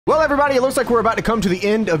Well, everybody, it looks like we're about to come to the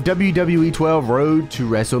end of WWE 12 Road to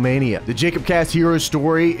WrestleMania. The Jacob Cast Heroes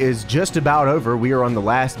story is just about over. We are on the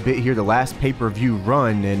last bit here, the last pay-per-view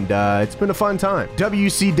run, and it's been a fun time.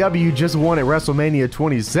 WCW just won at WrestleMania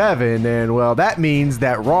 27, and well, that means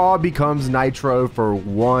that Raw becomes Nitro for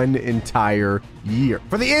one entire year.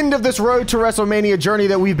 For the end of this Road to WrestleMania journey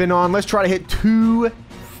that we've been on, let's try to hit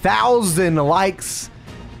 2,000 likes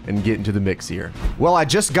and get into the mix here. Well, I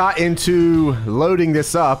just got into loading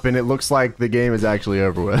this up and it looks like the game is actually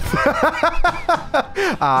over with.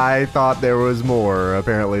 I thought there was more.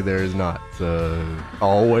 Apparently there is not.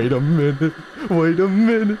 Oh, wait a minute. Wait a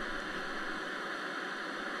minute.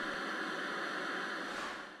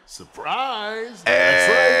 Surprise!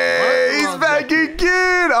 Hey, he's back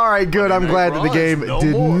again! Alright, good. I'm glad that the game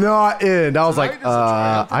did not end. I was like,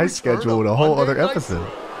 I scheduled a whole other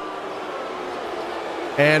episode.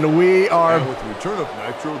 And we are... And with the return of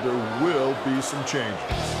Nitro, there will be some changes.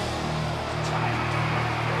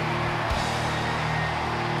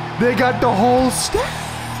 They got the whole stage!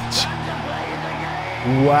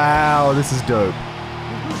 Wow, this is dope.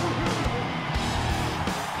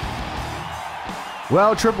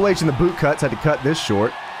 Well, Triple H and the Boot Cuts had to cut this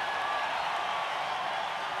short.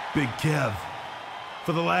 Big Kev,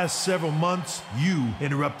 for the last several months, you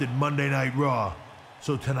interrupted Monday Night Raw.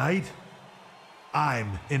 So tonight,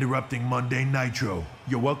 I'm interrupting Monday Nitro.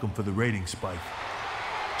 You're welcome for the rating spike.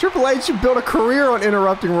 Triple H, you built a career on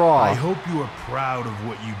interrupting Raw. I hope you are proud of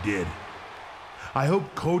what you did. I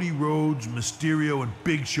hope Cody Rhodes, Mysterio, and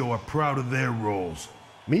Big Show are proud of their roles.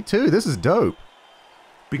 Me too. This is dope.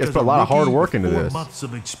 Because put a lot of hard work into 4 this. months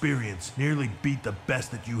of experience nearly beat the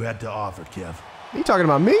best that you had to offer, Kev. Are you talking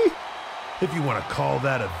about me? If you want to call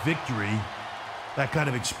that a victory, that kind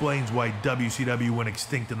of explains why WCW went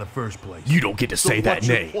extinct in the first place. You don't get to say that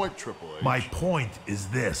name. What's your point, Triple H? My point is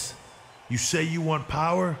this. You say you want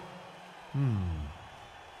power?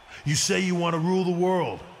 You say you want to rule the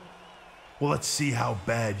world? Well, let's see how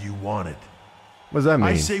bad you want it. What does that mean?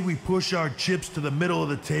 I say we push our chips to the middle of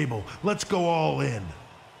the table. Let's go all in.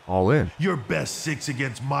 All in. Your best 6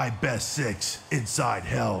 against my best 6 inside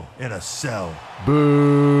hell in a cell.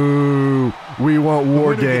 Boo! We want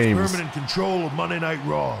war The winner gets games. permanent control of Monday Night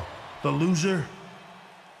Raw. The loser?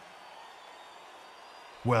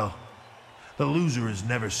 Well, the loser is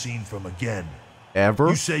never seen from again. Ever?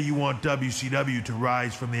 You say you want WCW to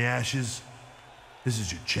rise from the ashes? This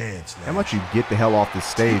is your chance now. How much you get the hell off this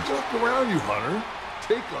stage? Look around you, Hunter.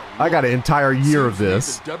 Take a look. I got an entire year of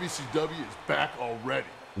this. Seems like the WCW is back already.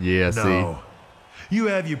 Yeah, No. You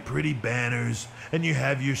have your pretty banners, and you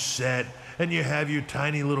have your set, and you have your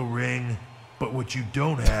tiny little ring, but what you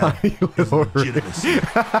don't have is legitimacy.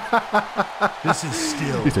 This is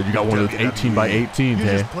still He said you got one of those 18 by 18s, You're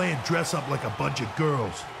hey? just playing dress up like a bunch of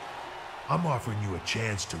girls. I'm offering you a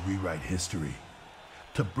chance to rewrite history,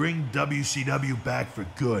 to bring WCW back for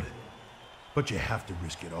good, but you have to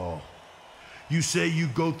risk it all. You say you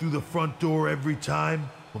go through the front door every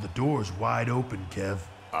time? Well, the door's wide open, Kev.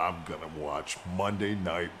 I'm gonna watch Monday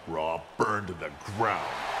Night Raw burn to the ground.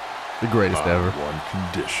 The greatest ever. One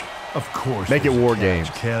condition. Of course. Make it there's a war catch, games.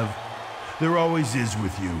 Kev. There always is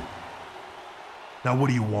with you. Now, what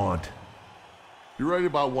do you want? You're right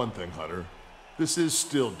about one thing, Hunter. This is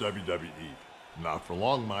still WWE. Not for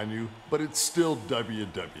long, mind you, but it's still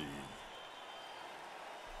WWE.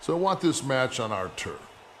 So I want this match on our turf.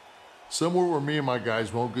 Somewhere where me and my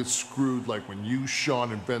guys won't get screwed like when you,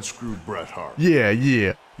 Sean, and Vince screwed Bret Hart. Yeah,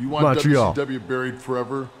 yeah. You want Montreal. WCW buried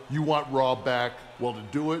forever? You want Raw back? Well, to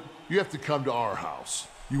do it, you have to come to our house.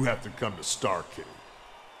 You have to come to STARRCADE.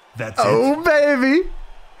 That's Oh, it. baby.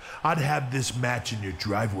 I'd have this match in your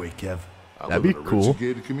driveway, Kev. I That'd live be in a cool. rich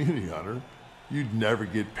gated community, Hunter. You'd never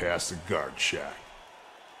get past the guard shack.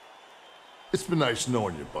 It's been nice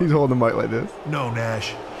knowing you, buddy. He's holding the mic like this. No,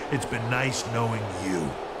 Nash. It's been nice knowing you.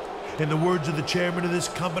 In the words of the chairman of this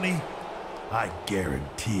company, I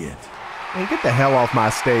guarantee it. Hey, get the hell off my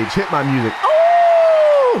stage. Hit my music.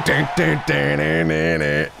 Oh! Dun, dun, dun, dun, dun,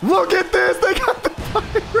 dun. Look at this. They got the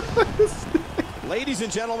pyro. Ladies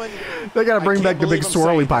and gentlemen, They got to bring back the big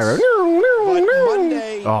swirly pyro. but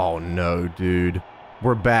Monday... Oh, no, dude.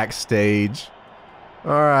 We're backstage.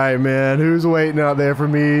 All right, man. Who's waiting out there for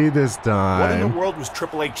me this time? What in the world was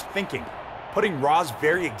Triple H thinking? Putting Raw's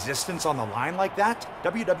very existence on the line like that?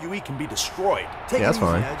 WWE can be destroyed. Yeah, that's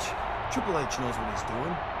fine. Edge. Triple H knows what he's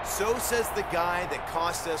doing. So says the guy that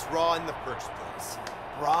cost us Raw in the first place.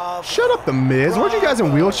 Bravo. Shut up, The Miz. Weren't you guys in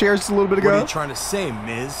wheelchairs just a little bit What are ago? you trying to say,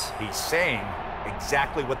 Miz? He's saying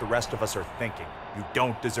exactly what the rest of us are thinking. You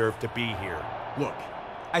don't deserve to be here. Look,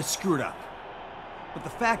 I screwed up. But the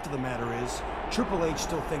fact of the matter is, Triple H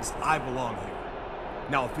still thinks I belong here.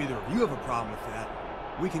 Now, if either of you have a problem with that,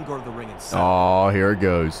 we can go to the ring and settle. Oh, here it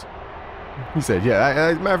goes. He said, yeah,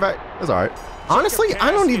 as a matter of fact, that's all right. Honestly,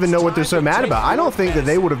 I don't even know what they're so mad about. I don't think that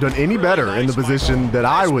they would have done any better in the position that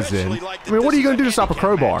I was in. I mean, what are you going to do to stop a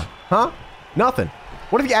crowbar? Huh? Nothing.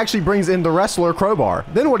 What if he actually brings in the wrestler crowbar?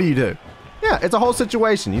 Then what do you do? Yeah, it's a whole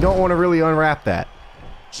situation. You don't want to really unwrap that.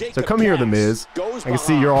 So come here, The Miz. I can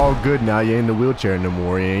see you're all good now. You ain't in the wheelchair no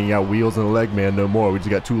more. You ain't got wheels and a leg man no more. We just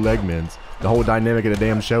got 2 leg men. The whole dynamic of the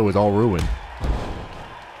damn show is all ruined.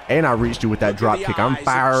 And I reached you with that drop kick. I'm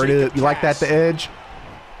fired up. You like that, The Edge?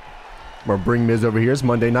 I'm gonna bring Miz over here. It's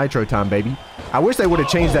Monday Nitro time, baby. I wish they would have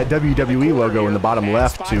changed that WWE logo in the bottom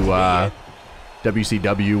left to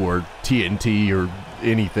WCW or TNT or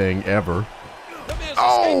anything ever.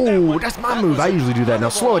 Oh, that's my move. I usually do that. Now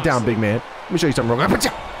slow it down, big man. Let me show you something real quick.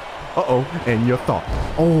 Uh-oh, and you thought.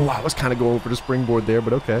 Oh, I was kind of going for the springboard there,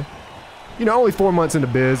 but okay. You know, only 4 months into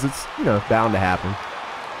biz. It's, you know, bound to happen.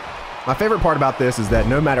 My favorite part about this is that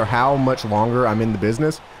no matter how much longer I'm in the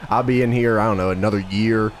business, I'll be in here, I don't know, another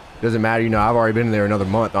year. Doesn't matter, you know, I've already been in there another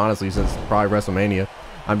month, honestly, since probably WrestleMania.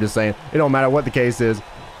 I'm just saying, it don't matter what the case is,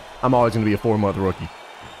 I'm always going to be a 4-month rookie.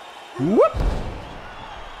 Whoop!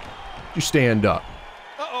 You stand up.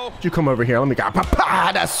 Uh-oh. You come over here, let me go.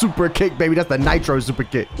 That super kick, baby. That's the Nitro super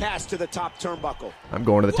kick. Cass to the top turnbuckle. I'm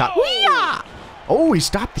going to the top. Oh, he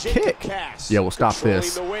stopped the kick. Yeah, we'll stop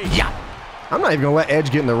this. Yeah. I'm not even going to let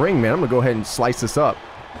Edge get in the ring, man. I'm going to go ahead and slice this up.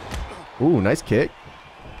 Ooh, nice kick.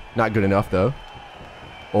 Not good enough, though.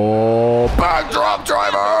 Oh, backdrop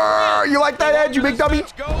driver! You like that, Edge, you big dummy?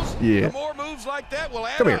 Yeah.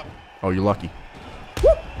 Come here. Oh, you're lucky.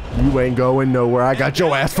 Whoop. You ain't going nowhere. I got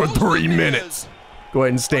your ass for 3 minutes. Go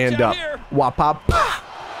ahead and stand up. Wap-pop.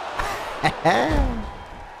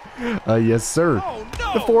 Yes, sir.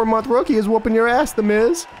 The 4-month rookie is whooping your ass, The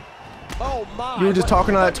Miz. You were just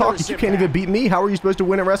talking all that talk. If you can't even beat me, how are you supposed to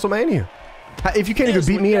win at WrestleMania? If you can't even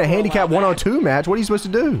beat me in a handicap 1-on-2 match, what are you supposed to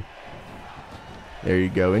do? There you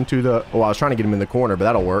go. Into the... Oh, I was trying to get him in the corner, but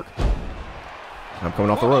that'll work. I'm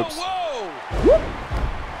coming off the ropes. Whoop.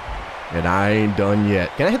 And I ain't done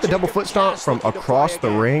yet. Can I hit the double foot stomp from across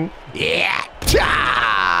the ring? Yeah.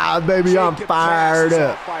 Ah, baby, I'm fired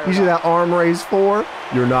up. You see that arm raise 4?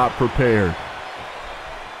 You're not prepared.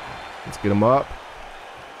 Let's get him up.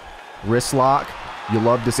 Wrist lock. You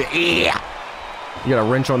love to see. Yeah. You got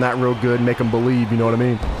to wrench on that real good, make them believe, you know what I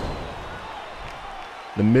mean?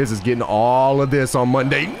 The Miz is getting all of this on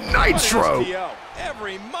Monday Nitro.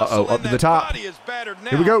 Uh-oh, up to the top. Here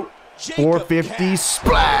we go. 450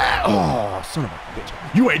 splat. Oh, son of a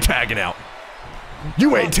bitch. You ain't tagging out.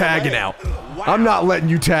 You ain't tagging out. I'm not letting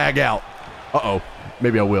you tag out. Uh-oh.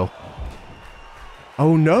 Maybe I will.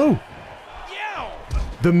 Oh, no.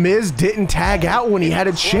 The Miz didn't tag out when he had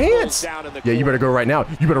a chance. Yeah, you better go right now.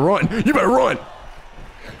 You better run. You better run.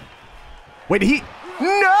 Wait, he...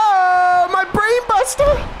 No! My brain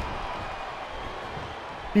buster!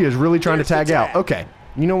 He is really trying to tag out. Okay.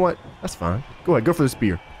 You know what? That's fine. Go ahead. Go for the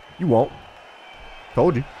spear. You won't.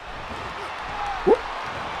 Told you.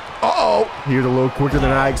 Uh-oh. He's a little quicker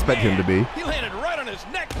than I expect him to be. He landed right on his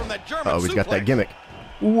neck from that German he's got that gimmick.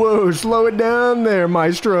 Whoa, slow it down there,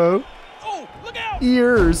 maestro. Oh, look out.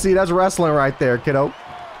 Ears. See, that's wrestling right there, kiddo.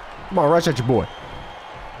 Come on, rush at your boy.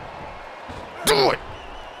 Do it.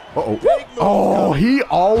 Uh-oh. Oh, he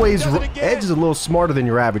always... Edge is a little smarter than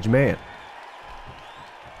your average man.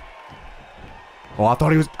 Oh, I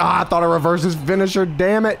thought he was... I thought a reverse his finisher.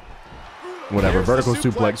 Damn it. Whatever. Vertical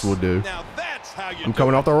suplex will do. I'm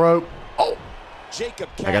coming off the rope. Oh.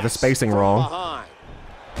 I got the spacing wrong.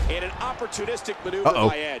 And an opportunistic maneuver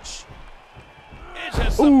by Edge.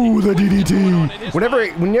 Ooh, the DDT.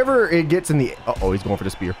 Whenever it gets in the... Uh-oh, he's going for the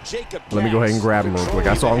spear. Let me go ahead and grab him real quick.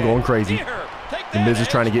 I saw him going crazy. The Miz is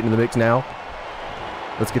trying to get into the mix now.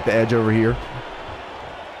 Let's get the Edge over here.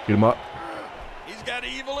 Get him up. He's got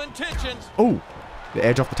evil intentions. Oh, the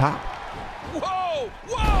Edge off the top. Whoa,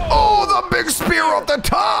 whoa. Oh, the big spear off the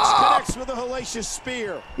top. Connects with a hellacious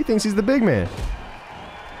spear. He thinks he's the big man.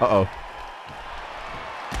 Uh-oh.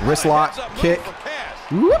 Wrist lock, kick.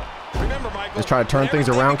 Whoop. Let's try to turn things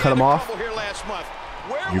around, cut him off.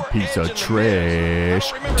 You piece of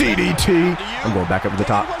trash. DDT. I'm going back up to the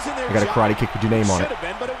top. I got a karate kick with your name on it.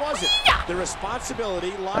 The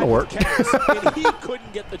responsibility that'll work. and he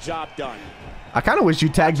couldn't get the job done. I kind of wish you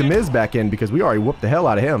tagged the Miz back in because we already whooped the hell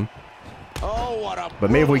out of him. But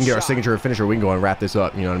maybe if we can get our signature finisher, we can go and wrap this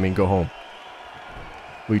up. You know what I mean? Go home.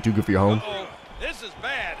 Were you too good for your home? This is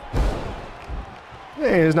bad.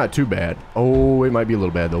 Hey, it's not too bad. Oh, it might be a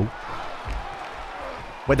little bad though.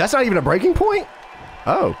 Wait, that's not even a breaking point?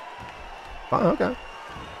 Oh. Fine, okay.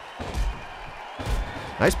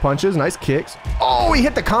 Nice punches, nice kicks. Oh, he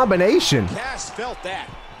hit the combination. Cass felt that.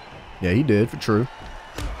 Yeah, he did, for true.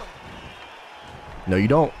 No, you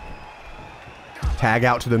don't. Tag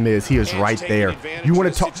out to the Miz. He is right there. You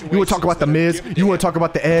want to talk? You want to talk about the Miz? You want to talk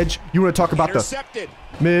about the Edge? You want to talk about the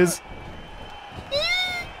Miz?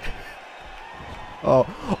 Oh,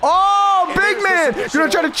 oh, big man! You're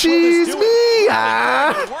gonna try to cheese me?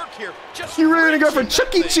 Ah! You really gonna go for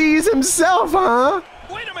Chuck E. Cheese himself, huh?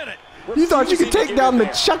 Wait a minute. You thought you could take down the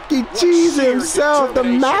Chuck E. Cheese himself, the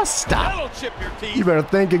master? You better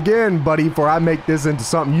think again, buddy, before I make this into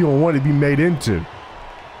something you don't want to be made into.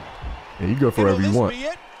 Yeah, you go for whatever you want.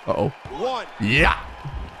 Uh-oh. Yeah.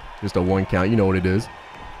 Just a 1 count. You know what it is.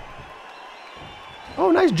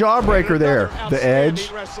 Oh, nice jawbreaker there. The Edge.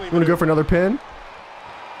 You want to go for another pin?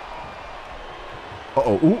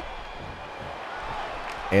 Uh-oh. Ooh.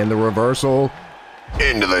 And the reversal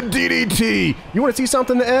into the DDT. You want to see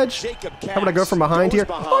something, the Edge? How would I go from behind here?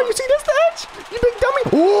 Oh, you see this, the Edge? You big dummy.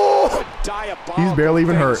 Oh! He's barely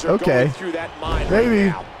even hurt. Okay.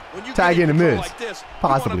 Maybe tag in the Miz.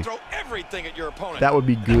 Possibly. That would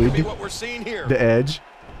be good. The Edge.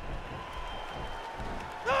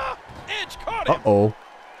 Uh-oh.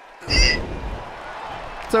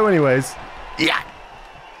 So anyways. Yeah.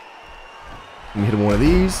 Let me hit him one of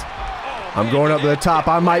these. I'm going up to the top.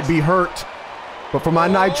 I might be hurt. But for my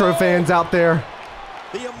Nitro fans out there,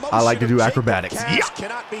 I like to do acrobatics. Yeah.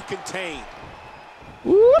 Cannot be contained.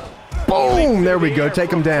 Whoop. Boom. There we go.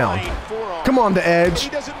 Take him down. Come on, the Edge.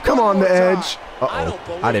 Come on, the Edge.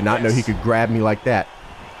 Uh-oh. I did not know he could grab me like that.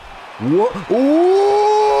 Whoa.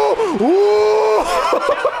 Ooh. Ooh.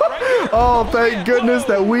 Oh, thank goodness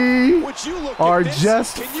that we are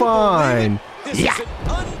just fine. Yeah.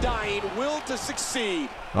 To succeed.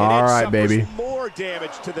 All right, baby. More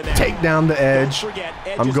damage to the take down the Edge.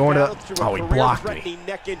 I'm going to. Oh, he blocked me.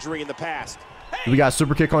 Neck injury in the past. We got a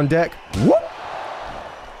super kick on deck. Whoop.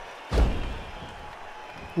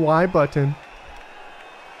 Y button.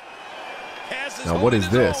 Now what is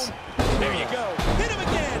this? There you go. Hit him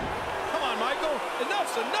again. Come on, Michael.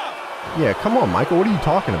 Enough's enough. Yeah, come on, Michael. What are you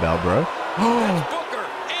talking about, bro? That's Booker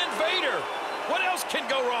and Vader. What else can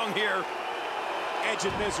go wrong here? Edge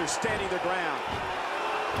and Miz are standing their ground.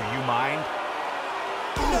 Do you mind?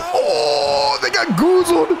 No. Oh, they got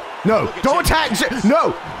goozled. No, don't attack.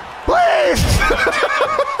 No, please.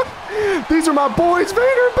 These are my boys,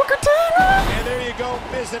 Vader and Booker T. And there you go,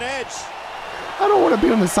 Miz and Edge. I don't want to be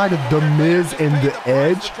on the side of the Miz and the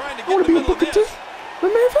Edge. I want to be with Booker T. The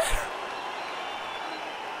man Vader.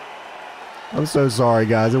 I'm so sorry,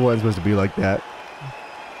 guys. It wasn't supposed to be like that.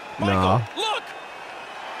 Nah.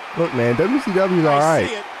 Look, man, WCW's all right. I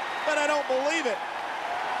see it, but I don't believe it.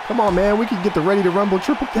 Come on, man. We can get the Ready to Rumble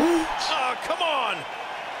Triple H. Oh, come on.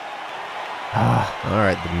 All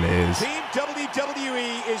right, the Miz. Team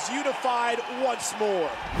WWE is unified once more.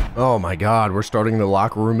 Oh, my God. We're starting the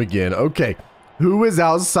locker room again. Okay. Who is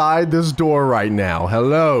outside this door right now?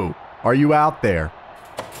 Hello. Are you out there?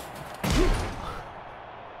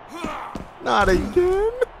 Not again.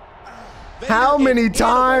 How many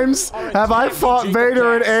times have I fought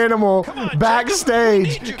Vader and Animal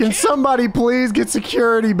backstage? Can somebody please get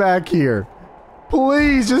security back here?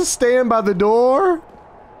 Please, just stand by the door.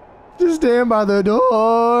 Just stand by the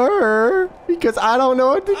door. Because I don't know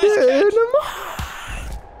what to do.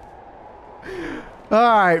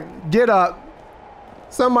 Alright, get up.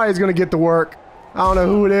 Somebody's gonna get to work. I don't know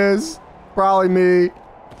who it is. Probably me.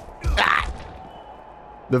 Ah.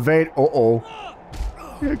 The Vader. Uh-oh.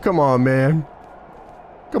 Yeah, come on, man.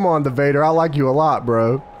 Come on, the Vader. I like you a lot,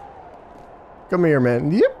 bro. Come here,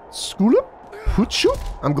 man. Yep. Scoot up. Put you.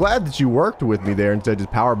 I'm glad that you worked with me there instead of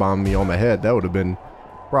just powerbomb me on my head. That would have been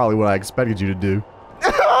probably what I expected you to do.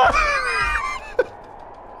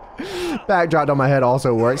 Backdrop on my head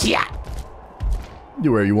also works. Yeah.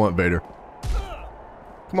 Do where you want, Vader.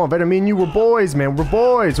 Come on, Vader. Me and you were boys, man. We're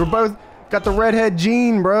boys. We're both got the redhead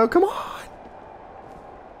gene, bro. Come on.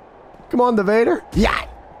 Come on, the Vader. Yeah.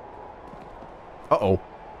 Uh-oh.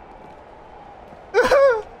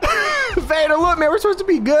 Vader, look, man, we're supposed to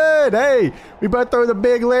be good. Hey, we both throw the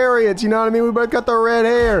big lariats, you know what I mean? We both got the red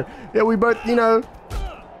hair. Yeah, we both, you know,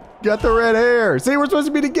 got the red hair. See, we're supposed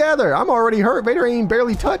to be together. I'm already hurt. Vader ain't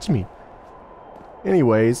barely touched me.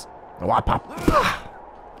 Anyways. Oh, I pop.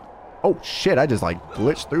 Oh, shit, I just, like,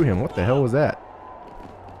 glitched through him. What the hell was that?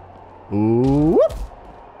 Ooh.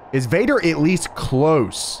 Is Vader at least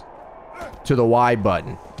close to the Y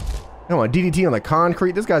button? Come on, DDT on the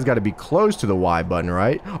concrete. This guy's got to be close to the Y button,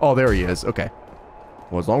 right? Oh, there he is. Okay.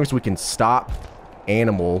 Well, as long as we can stop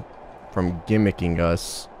Animal from gimmicking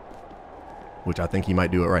us, which I think he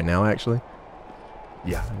might do it right now, actually.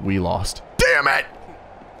 Yeah, we lost. Damn it!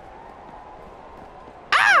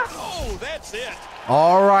 that's it.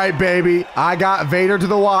 All right, baby. I got Vader to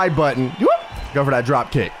the Y button. Whoop. Go for that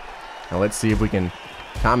drop kick. Now let's see if we can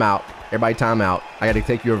time out. Everybody time out. I got to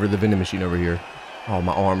take you over to the vending machine over here. Oh,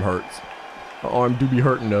 my arm hurts. My arm do be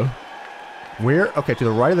hurting, though. Where? Okay, to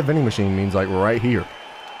the right of the vending machine means like we're right here.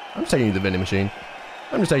 I'm just taking you to the vending machine.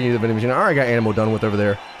 I'm just taking you to the vending machine. All right, got animal done with over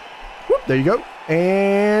there. Whoop, there you go.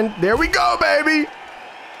 And there we go, baby.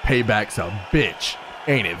 Payback's a bitch.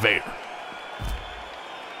 Ain't it, Vader?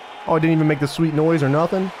 Oh, it didn't even make the sweet noise or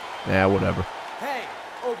nothing? Yeah, whatever. Hey,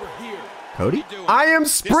 over here. Cody? I am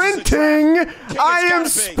sprinting! I am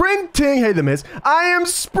sprinting! Hey, The Miz. I am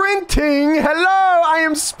sprinting! Hello! I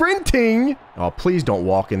am sprinting! Oh, please don't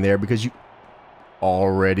walk in there because you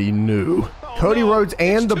already knew. Cody Rhodes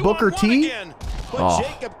and the Booker T? Oh,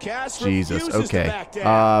 Jesus. Okay.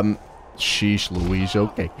 Sheesh Louise.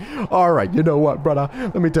 Okay. All right. You know what, brother?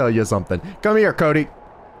 Let me tell you something. Come here, Cody.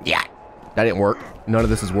 Yeah. That didn't work. None of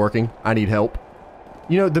this is working. I need help.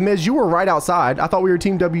 You know, The Miz, you were right outside. I thought we were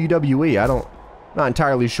Team WWE. I'm not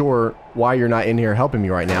entirely sure why you're not in here helping me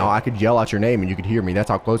right now. I could yell out your name and you could hear me. That's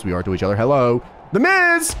how close we are to each other. Hello? The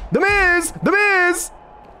Miz! The Miz! The Miz!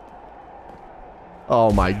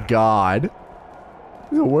 Oh my God. This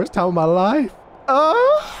is the worst time of my life.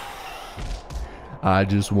 I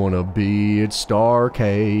just want to be at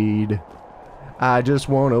STARRCADE. I just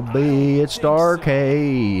want to be at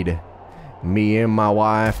STARRCADE. Me and my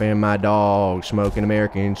wife and my dog smoking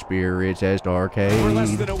American spirits at STARRCADE. We're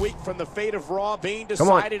less than a week from the fate of Raw being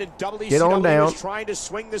decided, and WCW is trying to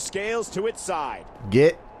swing the scales to its side.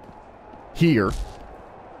 Get here.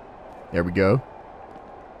 There we go.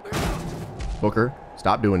 Booker,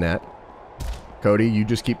 stop doing that. Cody, you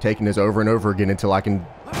just keep taking this over and over again until I can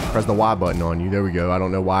press the Y button on you. There we go. I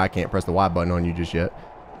don't know why I can't press the Y button on you just yet.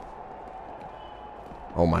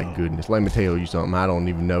 Oh my goodness. Let me tell you something. I don't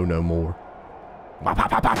even know no more. Y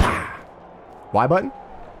button?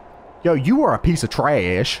 Yo, you are a piece of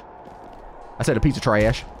trash. I said a piece of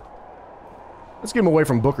trash. Let's get him away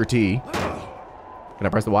from Booker T. Can I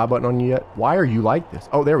press the Y button on you yet? Why are you like this?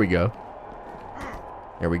 Oh, there we go.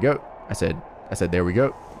 There we go. I said there we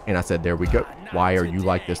go. And I said there we go. Why are you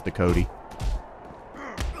like this to Cody?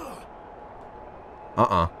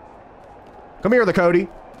 Come here, the Cody.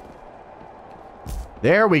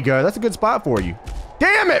 There we go. That's a good spot for you.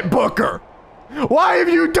 Damn it, Booker! Why have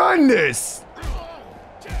you done this?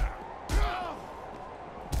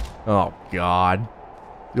 Oh, God.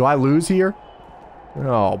 Do I lose here?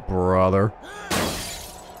 Oh, brother.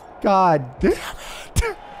 God damn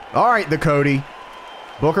it. All right, the Cody.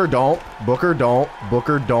 Booker, don't. Booker, don't.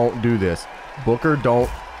 Booker, don't do this. Booker, don't.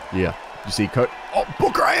 Yeah. You see, Cody. Oh,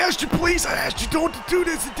 Booker, I asked you, please. I asked you don't to do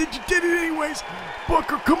this, and you did it anyways.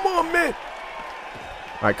 Booker, come on, man.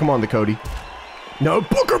 All right, come on, the Cody. No,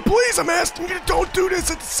 Booker, please. I'm asking you to don't do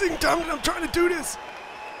this at the same time that I'm trying to do this.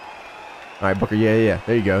 All right, Booker. Yeah.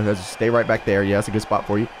 There you go. Let's stay right back there. Yeah, that's a good spot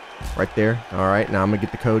for you. Right there. All right, now I'm going to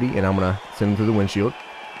get the Cody, and I'm going to send him through the windshield.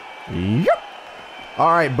 Yep.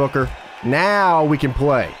 All right, Booker. Now we can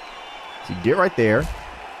play. So get right there.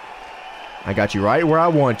 I got you right where I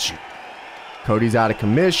want you. Cody's out of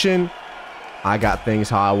commission. I got things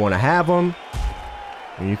how I want to have them.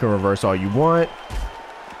 And you can reverse all you want.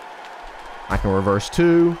 I can reverse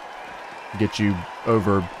too. Get you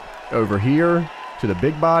over here to the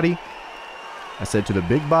big body. I said to the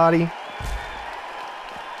big body.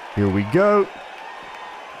 Here we go.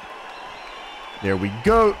 There we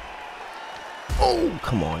go. Oh,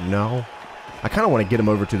 come on now. I kind of want to get him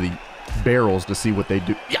over to the barrels to see what they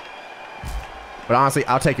do. Yeah. But honestly,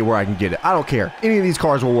 I'll take it where I can get it. I don't care. Any of these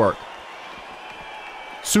cars will work.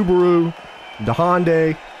 Subaru, the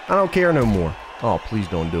Hyundai. I don't care no more. Oh, please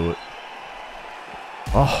don't do it.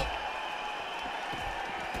 Oh.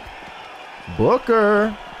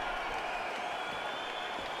 Booker.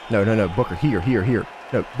 No. Booker, here.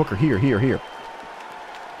 No, Booker, here.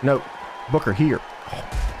 No, Booker, here. Oh.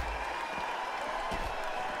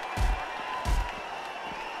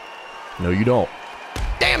 No, you don't.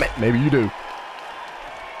 Damn it. Maybe you do.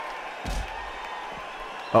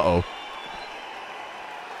 Uh-oh.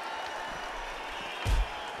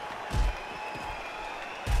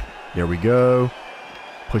 There we go.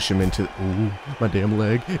 Push him into... Ooh, my damn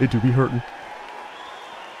leg. It do be hurting.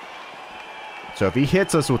 So if he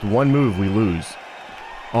hits us with one move, we lose.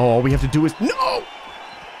 Oh, all we have to do is... No!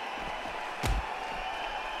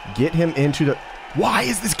 Get him into the... Why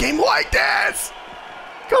is this game like this?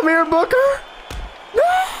 Come here, Booker.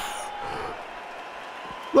 No!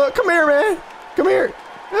 Look, come here, man. Come here.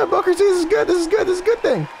 Yeah, Booker, see, this is good. This is a good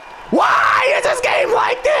thing. Why is this game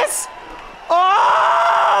like this?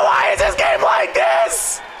 Oh, why is this game like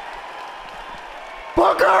this?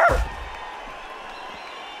 Booker!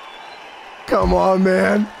 Come on,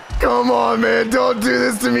 man. Come on, man. Don't do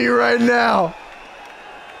this to me right now.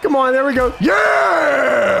 Come on, there we go.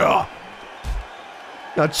 Yeah!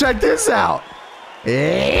 Now check this out.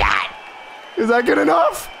 Yeah! Is that good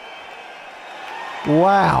enough?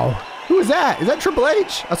 Wow. Who is that? Is that Triple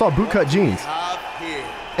H? I saw bootcut jeans.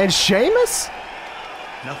 And Sheamus?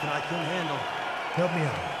 Nothing I couldn't handle. Help me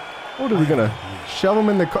out. What are we gonna shove him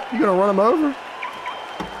in the car? You gonna run him over?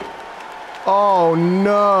 Oh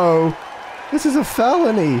no. This is a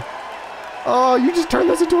felony. Oh, you just turned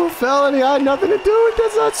this into a felony. I had nothing to do with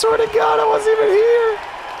this. I swear to God, I wasn't even here.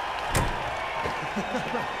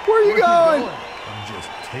 Where are you going? I'm just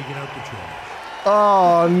taking out the trash.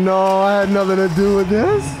 Oh no, I had nothing to do with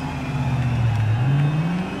this.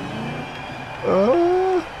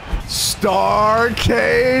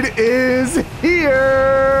 Starrcade is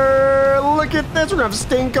here. Look at this. We're gonna have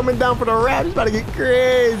Sting coming down for the rap. He's about to get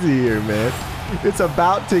crazy here, man. It's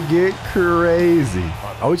about to get crazy.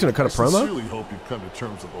 Oh, he's gonna cut a promo? I sincerely hope you come to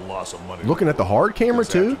terms with the loss of money. Looking at the hard camera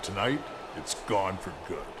too? Tonight, it's gone for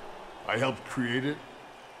good. I helped create it,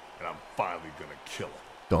 and I'm finally gonna kill it.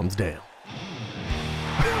 Thumbs down.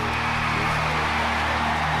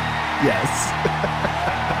 Yes.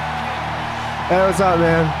 Hey, what's up,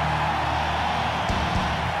 man?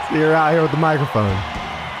 See, you're out here with the microphone.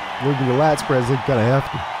 Moving your lat spreads look kind of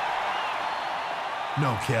hefty.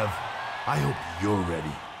 No, Kev. I hope you're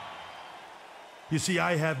ready. You see,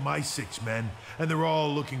 I have my 6 men, and they're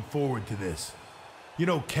all looking forward to this. You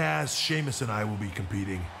know, Cass, Sheamus, and I will be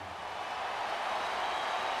competing.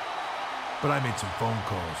 But I made some phone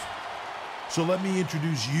calls. So let me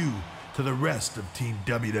introduce you to the rest of Team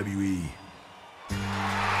WWE.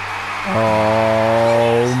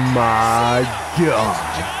 Oh my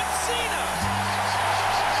God.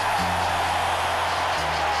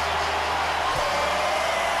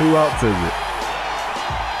 Who else is it?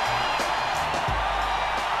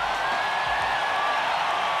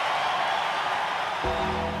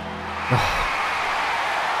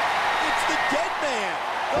 It's the dead man,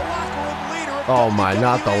 the locker room leader of Oh my, WWE.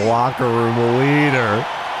 not the locker room leader.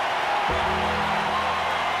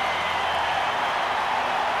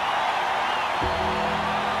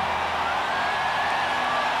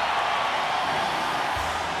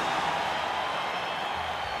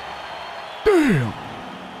 Damn.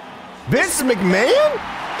 Vince McMahon?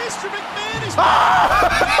 Mr. McMahon is Oh,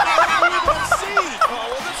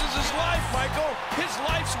 well, this is his life, Michael. His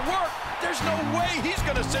life's work. There's no way he's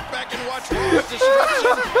going to sit back and watch Raw's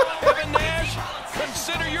destruction. Kevin Nash,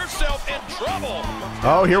 consider yourself in trouble.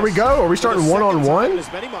 Oh, here we go. Are we starting one-on-one?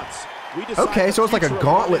 Okay, so it's like a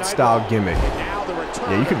gauntlet style gimmick.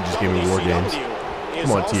 Yeah, you could have just given me War Games.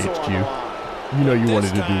 Come on, THQ. You know you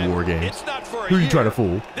wanted to do War Games. Who are you trying to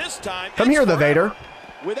fool? Come here, the Vader.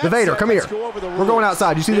 The Vader, come here. We're going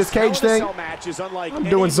outside. You see this cage thing? I'm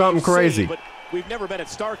doing something crazy. We've never been at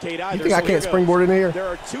Starrcade either. You think I can't springboard in here? There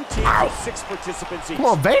are 2 teams with 6 participants each. Come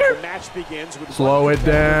on, Vader. The match begins with Slow it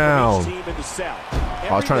down.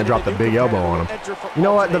 I was trying to drop the big elbow on him. You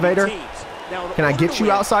know what, the Vader? Can I get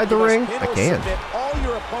you outside the ring? I can.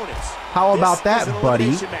 How about that,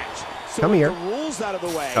 buddy? Come here.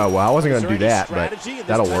 Oh, well, I wasn't going to do that, but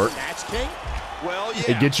that'll work.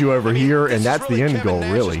 It gets you over here, and that's the end goal,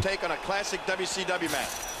 really.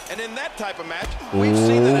 And in that type of match,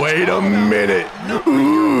 wait a minute.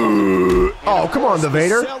 Ooh. Oh, come on, the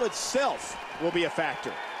Vader. The cell itself will be a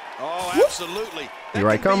factor. Oh, absolutely. Here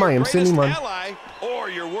I come. I am sending one. Or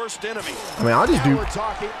your worst enemy. I mean, I'll just do. We're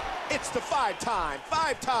talking. It's the 5-time.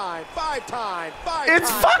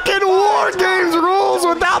 It's fucking War Games rules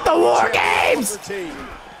without the War Games.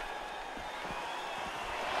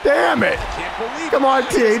 Damn it. Come on,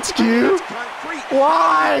 THQ.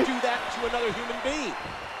 Why? Do that to another human being.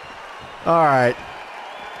 All right.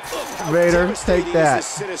 Vader, take that.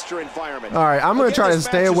 All right, I'm going to try to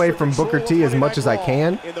stay away from Booker T as much as I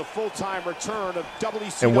can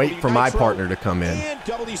and wait for my partner to come in. Hey,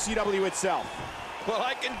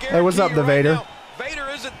 what's up, the Vader?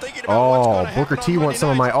 Oh, Booker T wants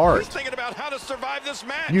some of my art.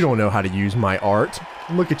 You don't know how to use my art.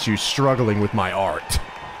 Look at you struggling with my art.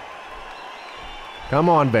 Come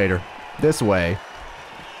on, Vader. This way.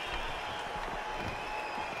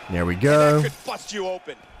 There we go.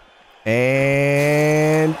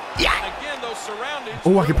 And yeah.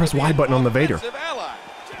 Oh, I can press Y button on the Vader.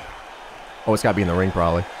 Oh, it's got to be in the ring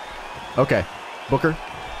probably. Okay, Booker.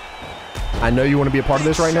 I know you want to be a part of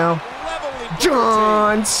this right now.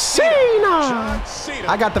 John Cena.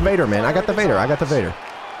 I got the Vader, man. I got the Vader. I got the Vader.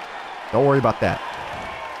 Don't worry about that.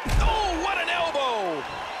 Oh, what an elbow!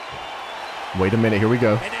 Wait a minute. Here we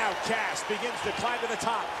go. And now Cass begins to climb to the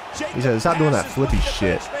top. He said, stop doing that flippy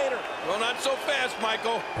shit. Well, not so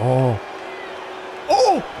Michael. Oh.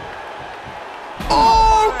 Oh!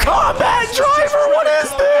 Oh, combat driver! What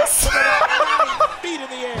is this? Feet in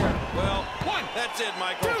the air. Well, that's it,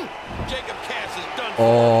 Michael. Jacob Cass is done.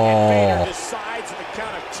 Oh. Vader decides at the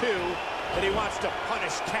count of 2 that he wants to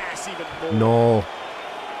punish Cass even more. No.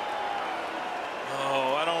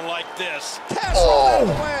 Oh, I don't like this. Cass Oh.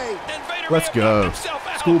 away. And Vader Let's go.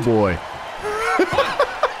 Schoolboy. 1,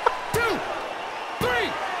 2,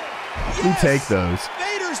 3. We take those.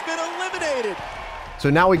 Vader's been eliminated. So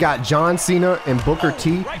now we got John Cena and Booker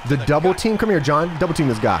T. The double team. Come here, John. Double team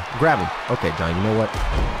this guy. Grab him. Okay, John, you know what?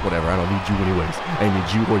 Whatever. I don't need you anyways. I need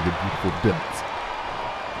you or your beautiful belts.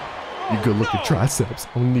 Your good looking triceps.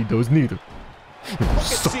 I don't need those neither.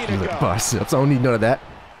 Succulent biceps. I don't need none of that.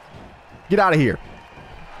 Get out of here.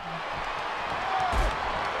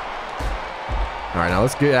 All right, now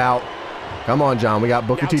let's get out. Come on, John. We got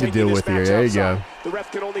Booker T to deal with here. There you go. The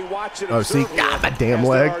ref can only watch it. Oh, see? God, my damn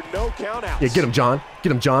leg. Yeah, get him, John.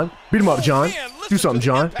 Get him, John. Beat him up, John. Do something,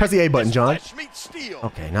 John. Press the A button, John.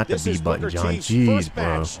 Okay, not the B button, John. Jeez,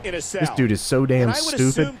 bro. This dude is so damn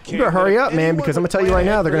stupid. You better hurry up, man, because I'm going to tell you right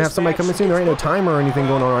now, they're going to have somebody come in soon. There ain't no timer or anything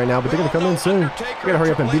going on right now, but they're going to come in soon. You got to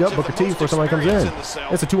hurry up and beat up Booker T before somebody comes in.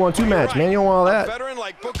 It's a 2-on-2 match, man. You don't want all that. A veteran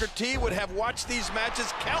like Booker T would have watched these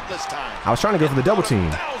matches countless times. I was trying to go for the double team.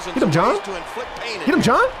 Get him, John. Get him,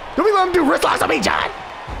 John. Don't be letting him do wrist locks on me, John.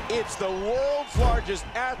 It's the world's largest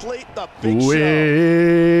athlete, the Big Show.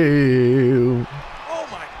 Oh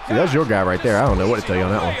my God. See, that's your guy right there. I don't know what to tell you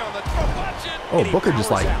on that one. Oh, Booker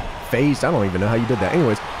just like phased. I don't even know how you did that.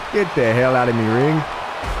 Anyways, get the hell out of me, ring.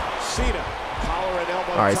 Cena, collar and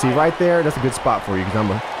elbow. All right, see right there. That's a good spot for you because I'm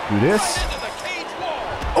going to do this.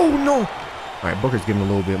 Oh, no. All right, Booker's getting a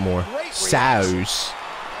little bit more sauce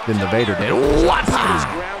than the Vader did.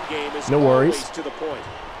 No worries.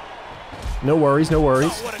 No worries, no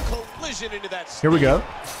worries. Here we go.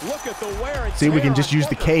 See, we can just use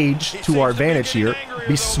the cage to our advantage here.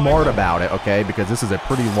 Be smart about it, okay? Because this is a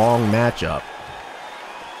pretty long matchup.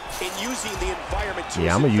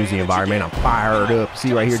 Yeah, I'm going to use the environment. I'm fired up.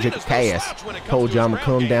 See right here, Jacob Cass. Told you I'm going to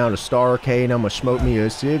come down to STARRCADE and I'm going to smoke me a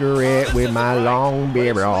cigarette with my long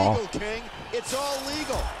barrel. It's all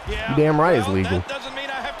legal. You damn right it's legal. Doesn't mean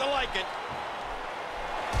I have to like it.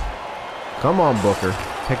 Come on, Booker.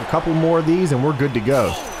 Take a couple more of these and we're good to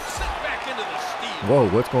go. Whoa,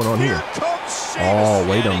 what's going on here? Oh,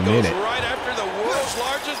 wait a minute. Right after the world's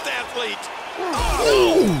largest athlete.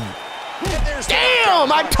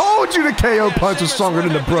 Damn, I told you the KO punch was stronger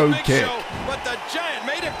than the bro kick. But the Giant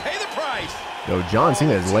made him pay the price. Yo, John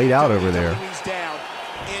Cena is laid out over there.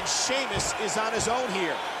 And Sheamus is on his own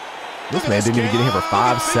here. This man didn't even get in here for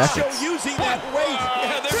 5 seconds. There's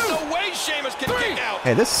no way Sheamus can kick out.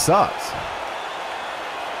 Hey, this sucks.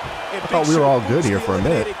 I thought we were all good here for a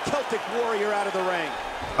minute.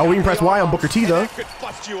 Oh, we can press Y on Booker T, though. All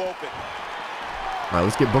right,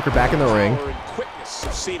 let's get Booker back in the ring.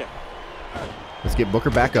 Let's get Booker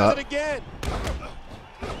back up.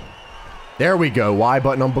 There we go. Y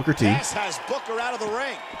button on Booker T. Has Booker out of the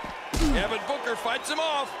ring. Yeah, but Booker fights him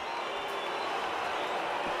off.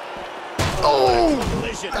 Oh,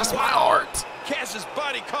 that's my art. Cass's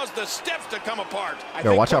body caused the steps to come apart.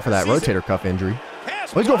 Yo, watch out for that rotator cuff injury.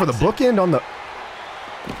 Oh, he's going for the bookend on the...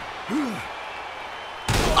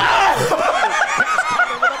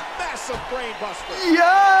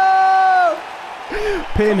 Yo!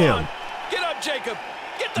 Pin him. Get up, Jacob.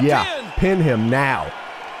 Get the pin. Pin him now.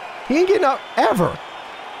 He ain't getting up ever.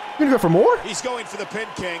 You gonna go for more? He's going for the pin,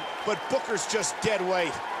 King, but Booker's just dead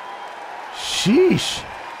weight. Sheesh.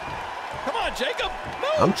 Come on, Jacob.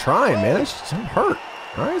 Move. I'm trying, man. I'm hurt.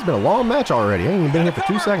 All right, it's been a long match already. I ain't even been here for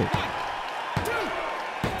 2 seconds.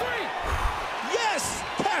 Yes,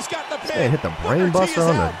 Cass got the pin. Man, hit the brain buster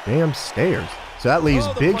on the damn stairs. So that leaves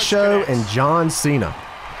Big Show and John Cena.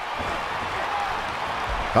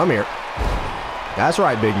 Come here. That's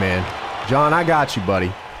right, big man. John, I got you,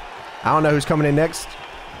 buddy. I don't know who's coming in next.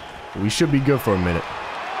 We should be good for a minute.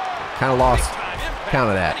 Kind of lost count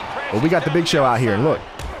of that. But we got the Big Show out here, and look.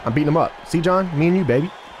 I'm beating him up. See, John? Me and you, baby.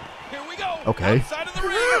 Here we go. Okay. Outside of the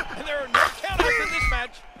ring, and there are no countouts in this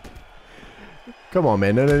match. Come on,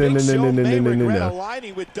 man. No.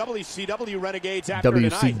 Aligning with WCW Renegades after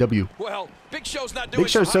WCW. Well, Big Show's not doing Big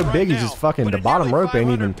Show's so big, he's just fucking the bottom rope ain't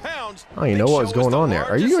even. I don't even know what's going on there.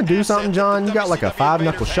 Are you gonna do something, John? You got like a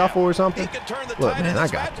 5-knuckle shuffle or something? Look, man, I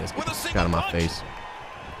got this. Get this out of my face.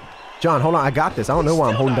 John, hold on. I got this. I don't know why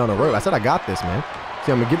I'm holding down the rope. I said I got this, man.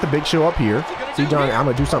 See, I'm gonna get the Big Show up here. See, John, I'm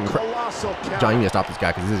gonna do something. John, you need to stop this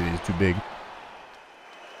guy because this is too big.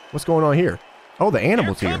 What's going on here? Oh, the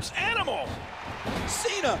animal's here. Animal.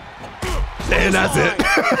 Cena. And that's it.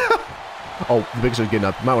 Oh, the Big Show's getting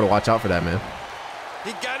up. You might want to watch out for that, man.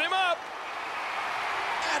 He got him up.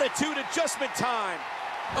 Attitude adjustment time.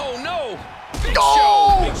 Oh, no. Big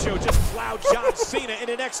Show just plowed John Cena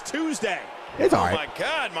into next Tuesday. It's all Oh, right. my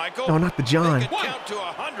God, Michael. No, not the John. They could count to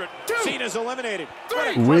 100. Cena's eliminated. Three. What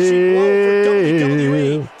a crushing blow for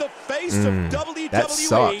WWE. The face of WWE. That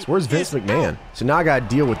sucks. Where's Vince McMahon? So now I got to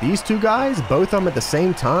deal with these two guys, both of them at the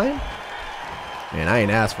same time? Man, I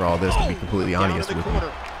ain't asked for all this, to be completely honest with you.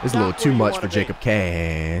 This is a little too much for Jacob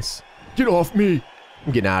Cass. Get off me.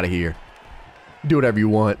 I'm getting out of here. Do whatever you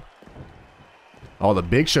want. Oh, the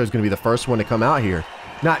Big Show's going to be the first one to come out here.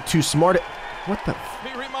 Not too smart. What the?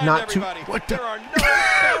 Not too. What the? There are no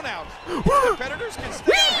countouts. Competitors can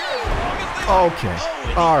stay out here as long as they like.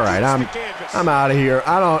 Okay. All right. I'm out of here.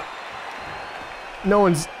 I don't. No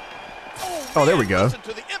one's. Oh, there we go.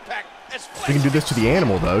 We can do this to the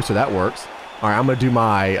animal though, so that works. All right, I'm gonna do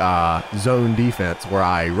my zone defense where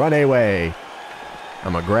I run away.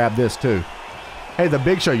 I'm gonna grab this too. Hey, the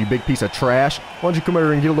Big Show, you big piece of trash. Why don't you come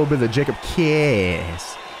over and get a little bit of the Jacob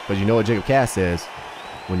Cass? Because you know what Jacob Cass says.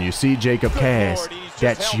 When you see Jacob Cass,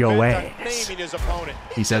 that's your ass.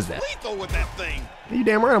 He says that. Lethal with that thing. You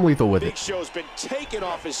damn right I'm lethal with Big it. Show's been taken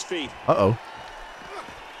off his feet. Uh-oh.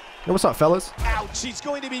 Hey, what's up, fellas? Ouch, he's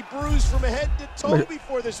going to be bruised from head to toe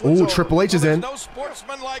before this one's Ooh, over. Triple H is in. No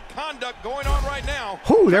sportsmanlike conduct going on right now.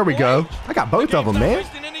 Ooh, there we go. I got both of them, man.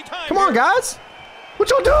 Come on, guys. What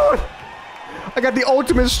y'all doing? I got the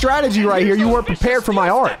ultimate strategy right here. You weren't prepared for my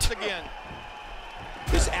art.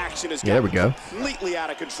 This action is there we go. Completely out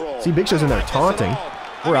of control. See, Big Show's in there taunting.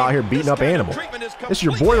 We're out here beating up Animal. This is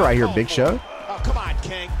your boy right here, Big Show. Oh, come on,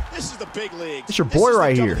 King. This is the big league. It's your boy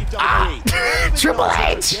right here. Triple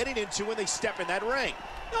H. Getting into when they step in that ring.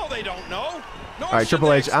 No, they don't know. All right,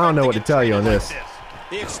 Triple H, I don't know what to tell you on this.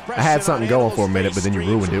 I had something going for a minute, but then you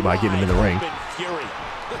ruined it by getting him in the ring.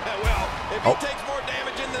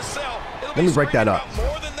 Let me break that up.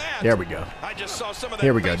 There we go.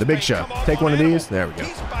 Here we go. The Big Show. Take one of these. There we go.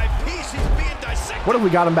 What if we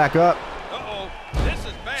got him back up?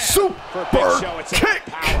 Super kick.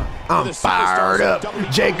 I'm fired up.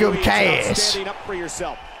 Jacob Cass. Ooh.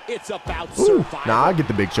 Nah, I'll get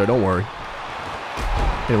the Big Show. Don't worry.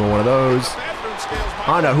 Hit him with one of those. I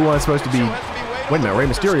don't know who I'm supposed to be. Wait a minute. Rey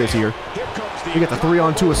Mysterio's here. We got the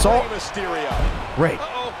 3-on-2 assault.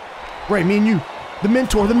 Ray, me and you. The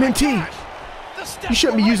mentor, the mentee. You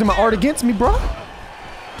shouldn't be using my art against me, bro.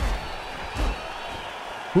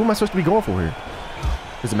 Who am I supposed to be going for here?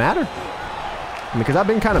 Does it matter? I mean, because I've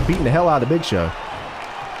been kind of beating the hell out of the Big Show.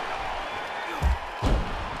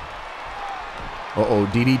 Uh-oh,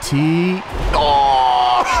 DDT.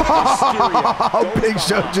 Oh! Big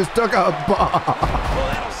Show just took a bomb.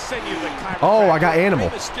 Oh, I got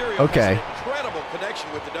Animal. Okay.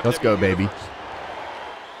 Let's go, baby.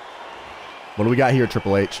 What do we got here,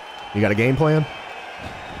 Triple H? You got a game plan?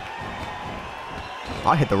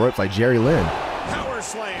 I hit the ropes like Jerry Lynn. Power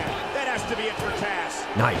slam. That has to be it for Cass.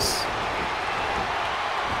 Nice.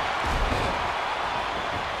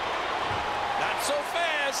 Not so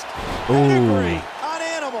fast. Ooh. On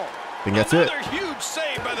Animal. I think that's it. Another huge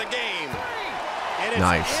save by the game.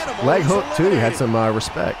 Nice. Leg hook, too. Had some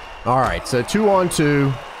respect. All right, so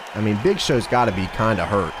 2-on-2. I mean, Big Show's got to be kind of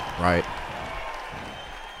hurt, right?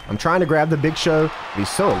 I'm trying to grab the Big Show, but he's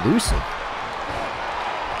so elusive.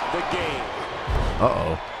 The game.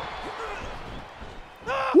 Uh-oh.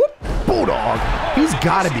 Whoop. Bulldog. He's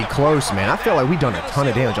got to be close, man. I feel like we've done a ton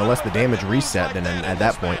of damage, unless the damage reset then at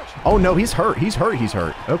that point. Oh, no, he's hurt. He's hurt. He's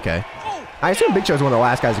hurt. Okay. I assume Big Show's one of the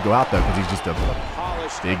last guys to go out, though, because he's just a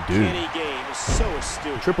big dude.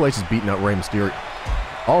 Triple H is beating up Rey Mysterio.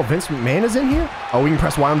 Oh, Vince McMahon is in here? Oh, we can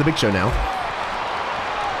press Y on the Big Show now.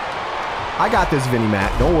 I got this, Vinnie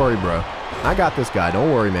Mac. Don't worry, bro. I got this guy.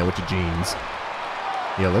 Don't worry, man, with your jeans.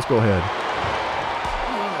 Yeah, let's go ahead.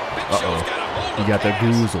 Uh-oh. You got that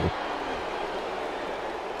goozle.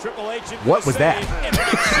 What was that?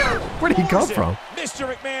 Where did he come from? Mr.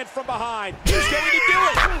 McMahon from behind. He's going to do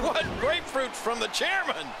it. What grapefruit from the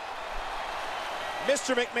chairman.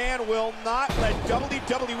 Mr. McMahon will not let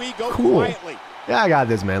WWE go quietly. Yeah, I got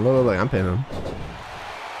this, man. Look, I'm pinning him.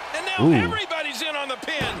 And now everybody's in on the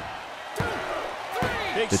pin.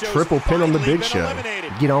 The triple pin on the Big Show.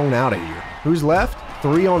 Get on out of here. Who's left?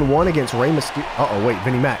 3-on-1 against Rey Mysterio. Uh-oh, wait,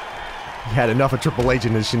 Vinnie Mac. He had enough of Triple H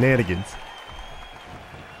and his shenanigans.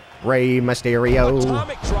 Rey Mysterio.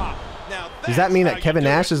 Does that mean that Kevin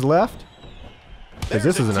Nash is left? Because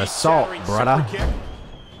this is an assault, brother.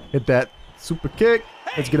 Hit that super kick.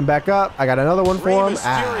 Let's get him back up. I got another one for him.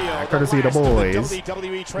 Ah, courtesy of the boys.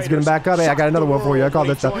 Let's get him back up. Hey, I got another one for you. I call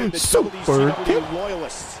this the super kick.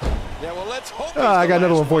 Yeah, well, let's hope I got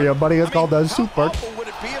another one for you, buddy. It's called the super. Would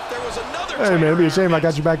it be if there was another Hey, man, it'd be a shame I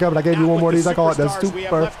got you back up and I gave you one more of these. I call it the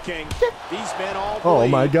super. Oh,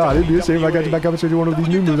 my God. It'd be a shame if I got you back up and showed you one of these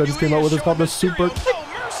new moves I just came out with. It's called the super.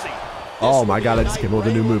 Oh, my God. I just came up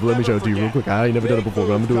with a new move. Let me show it to you real quick. I ain't never done it before,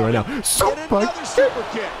 but I'm going to do it right now. Super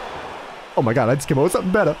kick. Oh, my God. I just came up with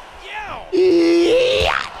something better.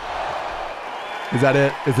 Yeah. Is that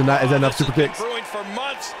it? Is that enough super kicks?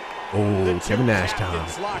 Oh, Kevin Nash time.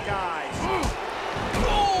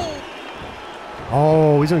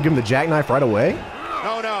 Oh, he's going to give him the jackknife right away?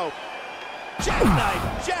 No.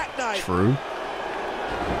 Jackknife. True.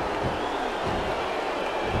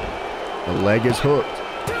 The leg is hooked.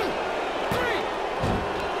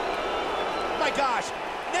 My gosh,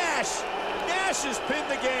 Nash has pinned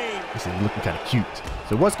the game. This is looking kind of cute.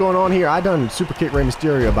 So what's going on here? I done super kick Rey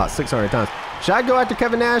Mysterio about 600 times. Should I go after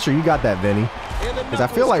Kevin Nash or you got that, Vinny? Because I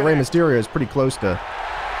feel like Rey Mysterio is pretty close to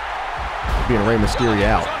being Rey Mysterio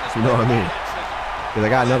out. You know what I mean? Because I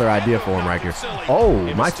got another idea for him right here. Oh,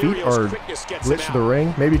 my feet are glitched to the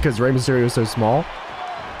ring. Maybe because Rey Mysterio is so small.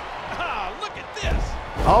 Look at this.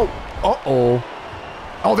 Oh, uh-oh.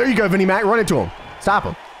 Oh, there you go, Vinny Mac. Run into him. Stop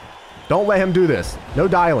him. Don't let him do this. No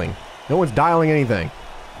dialing. No one's dialing anything.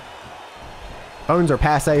 Phones are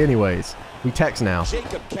passe anyways. We text now.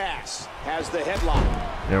 Jacob Cass has the headlock.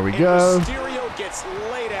 There we go. Mysterio gets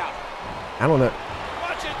laid out. I don't know.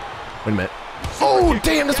 Watch it. Wait a minute. Oh,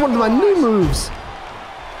 damn, that's one of my new moves.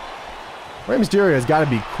 Rey Mysterio has got to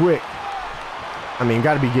be quick. I mean,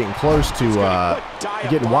 got to be getting close to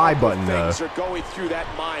getting Y button, though. Things are going through that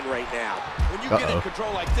mind right now. When you get in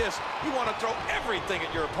control like this, you want to throw everything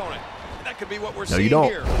at your opponent. That could be what we're No, seeing you don't.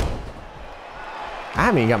 here. I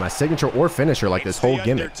haven't even got my signature or finisher like this whole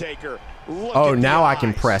gimmick. Oh, now I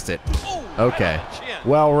can press it. Okay.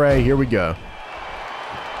 Well, Ray, here we go.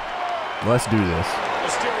 Let's do this.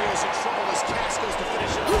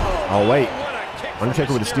 Oh, wait.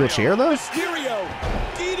 Undertaker with a steel chair, though? Mysterio,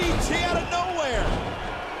 DDT out of nowhere.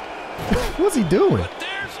 What's he doing?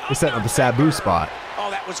 He's setting up the Sabu spot.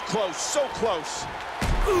 Oh, that was close. So close.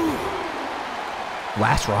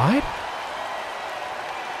 Last ride?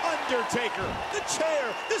 Undertaker, the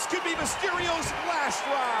chair. This could be Mysterio's last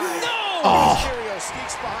ride. No! Oh. Mysterio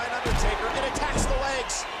sneaks behind Undertaker and attacks the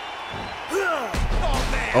legs. Oh,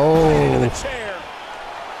 man. Oh. Right into the chair.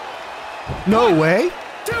 No way.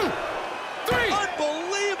 2, 3.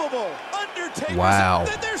 Unbelievable. Undertaker. Wow.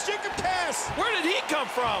 There's Jacob Cass. Where did he come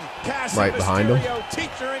from? Cass Right and behind him. Mysterio,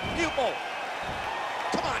 teacher and pupil.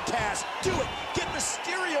 Come on, Cass. Do it. Get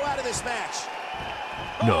Mysterio out of this match.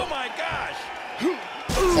 No. Oh, my gosh.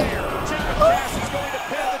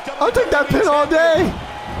 I'll take that pin all day.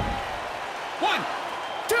 1,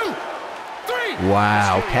 2, 3.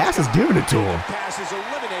 Wow, Cass is giving it to him. Cass is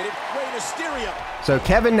eliminated. Rey Mysterio. So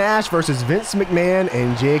Kevin Nash versus Vince McMahon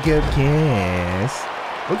and Jacob Cass.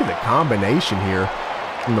 Look at the combination here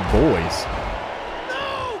from the boys.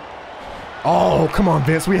 No. Oh, come on,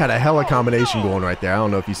 Vince. We had a hella combination going right there. I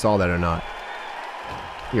don't know if you saw that or not.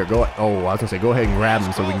 Here, go. Oh, I was going to say, go ahead and grab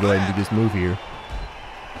him so we can go ahead and do this move here.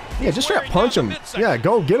 Yeah, just straight punch him. Yeah,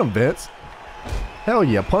 go get him, Vince. Hell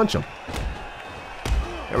yeah, punch him.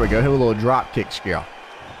 There we go. Hit a little drop kick scale.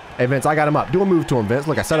 Hey, Vince, I got him up. Do a move to him, Vince.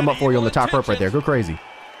 Look, I set him up for you on the top rope right there. Go crazy.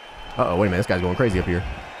 Uh-oh, wait a minute. This guy's going crazy up here.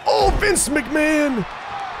 Oh, Vince McMahon.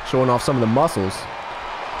 Showing off some of the muscles.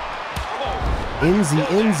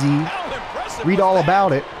 Enzy. Read all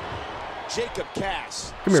about it. Jacob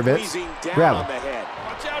Cass. Come here, Vince. Grab him.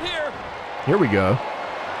 Watch out here. Here we go.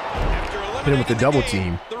 Hit him with the double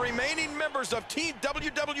team. The remaining members of Team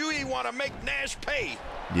WWE want to make Nash pay.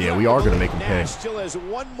 Yeah, we are going to make him pay. Nash still has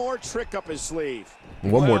one more trick up his sleeve.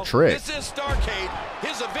 One more trick. This is STARRCADE,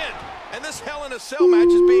 his event, and this Hell in a Cell match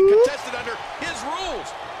is being contested under his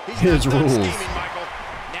rules. His rules.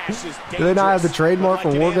 Do they not have the trademark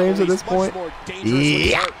for War Games at this point?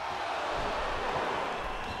 Yeah.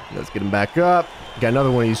 Let's get him back up. Got another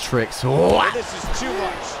one of these tricks. This is too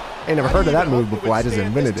much. Ain't never heard of that move before. I just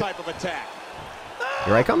invented it.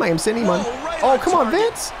 Here I come. I am Cindy, man. Oh, come on,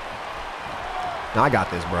 Vince. No, I got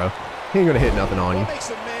this, bro. He ain't going to hit nothing on you. What makes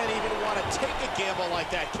a man even want to take a gamble like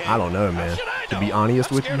that, Ken? I don't know, man. To be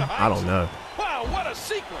honest with you, I don't know. Wow, what a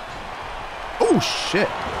sequence. Oh, shit.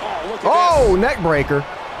 Oh, neck breaker.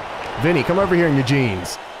 Vinny, come over here in your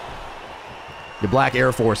jeans. The black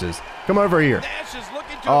Air Forces. Come over here. Nash is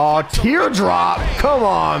looking to Oh, teardrop. Come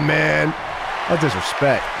on, man. That's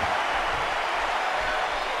disrespect.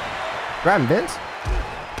 Grab him, Vince.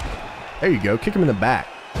 There you go. Kick him in the back.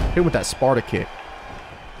 Hit him with that Sparta kick.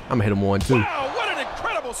 I'm going to hit him one, too. Wow, what an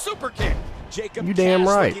incredible super kick. Jacob You damn Cass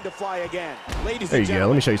right. looking to fly again. Ladies There and you go.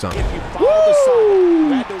 Let me show you something. if you follow the saga, you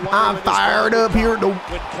had to wonder I'm when this fired moment up here at the would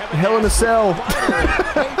come, when Kevin Hell in a Nash Cell. would finally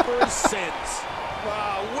pay for his sins.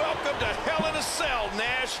 Welcome to Hell in a Cell,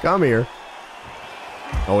 Nash. Come here.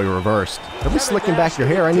 Oh, he reversed. Don't be slicking back your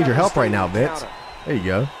hair. I need your help right now, Vince. There you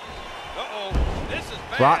go. Uh-oh, this is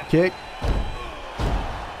bad. Drop kick.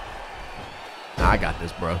 Nah, I got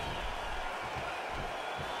this, bro.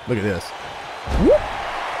 Look at this. Whoop.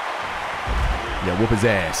 Yeah, whoop his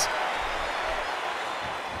ass.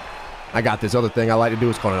 I got this other thing I like to do.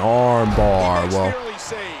 It's called an arm bar. Well,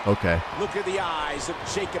 okay. Look at the eyes of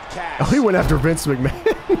Jacob Cass. Oh, he went after Vince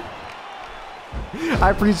McMahon. I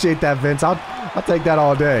appreciate that, Vince. I'll take that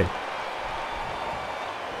all day.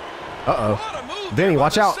 Uh-oh. Vinny,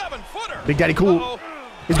 watch out. Big Daddy Cool.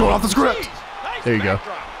 He's going off the script. There you go.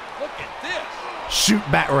 Look at this. Shoot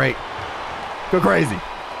bat rate. Go crazy.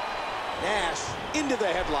 Nash into the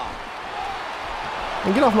headlock.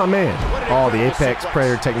 And get off my man. Oh, the Apex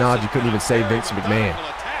Predator technology couldn't even save Vince McMahon.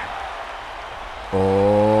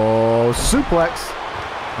 Oh, suplex.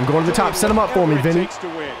 I'm going to the top. Set him up for me, Vinny.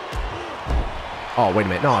 Oh, wait a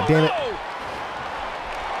minute. No, damn it.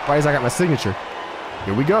 Why is I got my signature?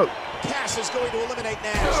 Here we go. Cass is going to eliminate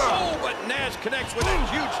Nash. Oh, but Nash connects with a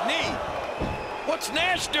huge knee. What's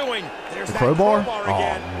Nash doing? There's The that crowbar? crowbar Oh,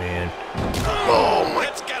 again. man. Oh,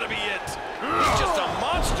 that's gotta be it. He's just a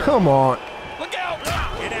monster. Come on. Look out.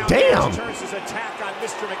 And now Damn. Nash turns his attack on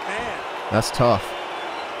Mr. McMahon. That's tough.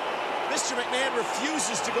 Mr. McMahon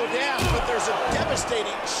refuses to go down, but there's a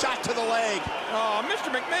devastating shot to the leg. Oh,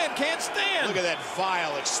 Mr. McMahon can't stand. Look at that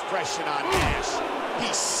vile expression on Nash.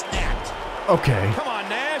 He snapped. Okay. Come on,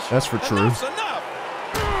 Nash. That's for true. Enough's enough.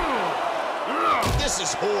 This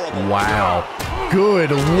is horrible. Wow. Good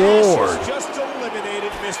Nash Lord. has just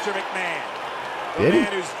eliminated Mr. McMahon. The Did he?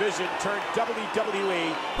 man whose vision turned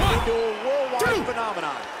WWE into a worldwide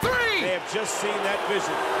phenomenon. They have just seen that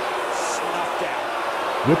vision snuffed out.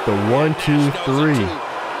 With the 1, 2, 3. Is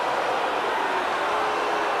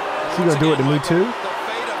he gonna do it to me too? The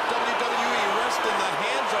fate of WWE rests in the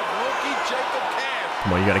hands of rookie Jacob Cass.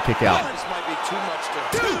 Come on, you gotta kick out. This might be too much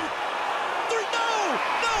to do.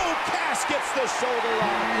 No! Cass gets the shoulder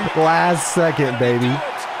on. Last second, baby.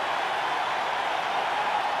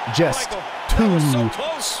 Just too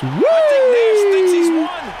sweet.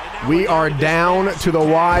 We are down to the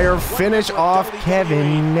wire. Finish off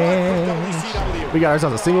Kevin Nash. We got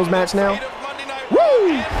ourselves a singles match now. Woo!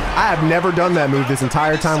 I have never done that move this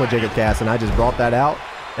entire time with Jacob Cass, and I just brought that out.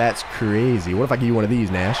 That's crazy. What if I give you one of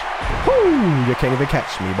these, Nash? Woo! You can't even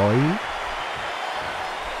catch me, boy.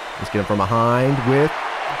 Let's get him from behind with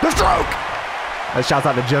the stroke. That shouts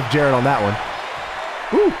out to Jeff Jarrett on that one.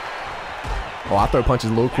 Woo! Oh, I throw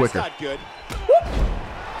punches a little quicker. That's not good.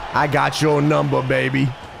 I got your number, baby.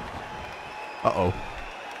 Uh-oh.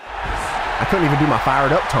 I couldn't even do my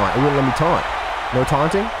fired up taunt. It wouldn't let me taunt. No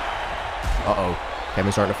taunting? Uh-oh.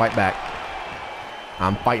 Kevin's starting to fight back.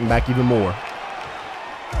 I'm fighting back even more.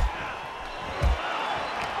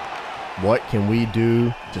 What can we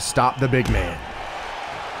do to stop the big man?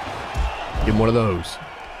 Give him one of those.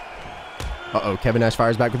 Uh-oh. Kevin Nash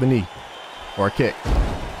fires back with a knee. Or a kick.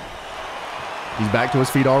 He's back to his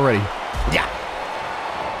feet already. Yeah.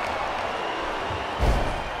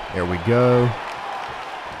 There we go.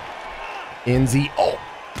 NZ. Oh.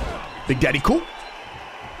 Big Daddy Cool.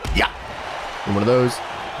 Yeah. And one of those.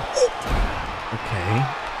 Okay.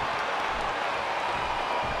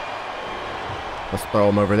 Let's throw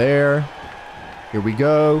him over there. Here we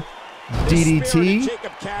go. DDT.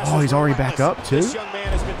 Oh, he's already back up too.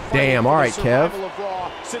 Damn. All right, Kev.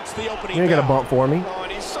 You ain't got a bump for me.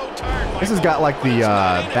 This has got like the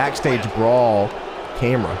backstage brawl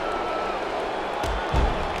camera.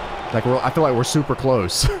 Like I feel like we're super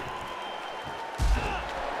close. There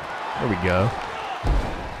we go.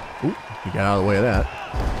 Ooh, you got out of the way of that.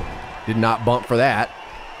 Did not bump for that.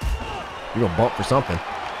 You're gonna bump for something.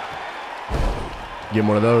 Give him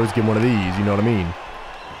one of those, give him one of these, you know what I mean?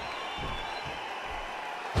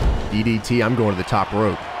 DDT, I'm going to the top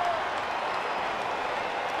rope.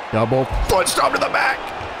 Double foot stomp to the back.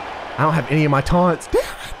 I don't have any of my taunts. Damn it.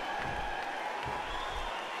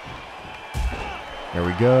 There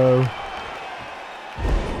we go.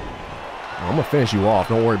 I'm gonna finish you off.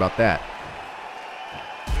 Don't worry about that.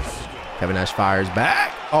 Kevin Nash fires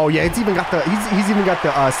back. Oh yeah, it's even got the he's even got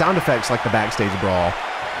the sound effects like the backstage brawl,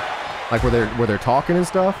 like where they're talking and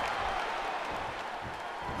stuff,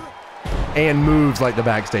 and moves like the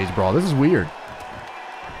backstage brawl. This is weird.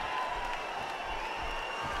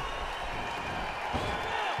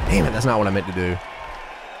 Damn it, that's not what I meant to do.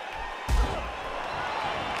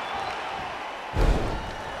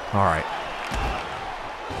 All right.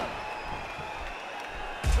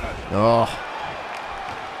 Oh.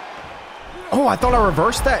 Oh, I thought I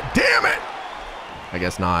reversed that. Damn it. I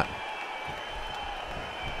guess not.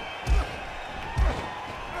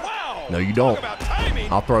 Wow. No, you don't.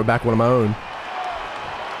 I'll throw back one of my own.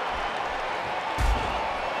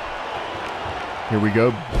 Here we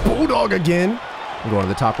go. Bulldog again. I'm going to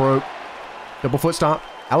the top rope. Double foot stomp.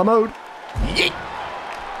 A la mode. Yeet.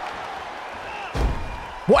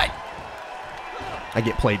 What? I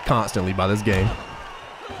get played constantly by this game.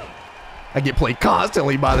 I get played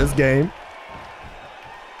constantly by this game.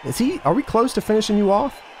 Is he? Are we close to finishing you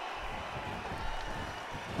off?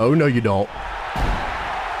 Oh, no, you don't.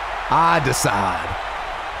 I decide.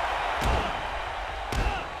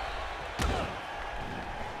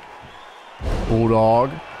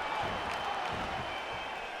 Bulldog.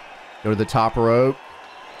 Go to the top rope.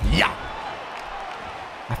 Yeah.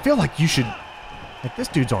 I feel like you should... Like, this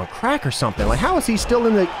dude's on crack or something. Like, how is he still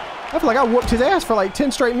in the... I feel like I whooped his ass for like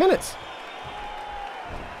 10 straight minutes.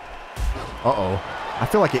 Uh-oh. I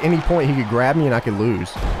feel like at any point he could grab me and I could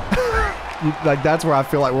lose. Like, that's where I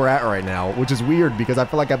feel like we're at right now, which is weird because I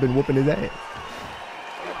feel like I've been whooping his ass.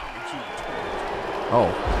 Oh.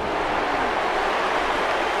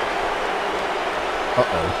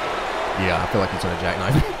 Uh-oh. Yeah, I feel like he's on a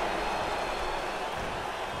jackknife.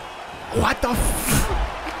 What the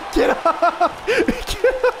f... Get up!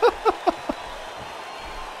 Get up!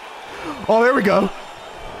 Oh, there we go.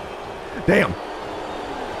 Damn.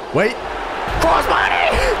 Wait. Crossbody!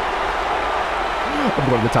 I'm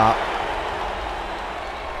going to the top.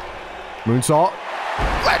 Moonsault.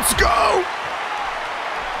 Let's go!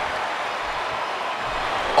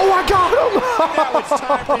 Oh, I got him! Now it's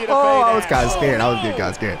time for you to Oh, I pay was kind of Nash. scared. I was Oh, getting kind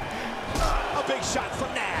of scared. A big shot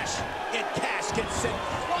from Nash. And Cash gets sent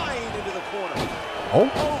flying into the corner. Oh.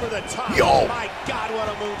 Over the top. Yo. My God, what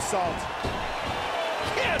a moonsault.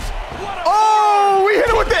 Yes, what a Oh, we hit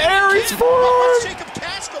it with the Aries What's forward! Jacob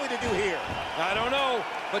Cash going to do here? I don't know,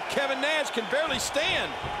 but Kevin Nash can barely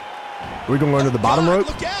stand. We're going to go into the bottom rope.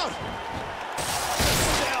 Look out.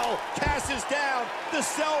 Cell. Cash is down. The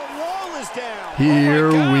cell wall is down. Here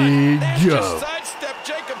Oh my God. we Nash go. just sidestepped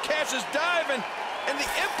Jacob Cash's dive, and the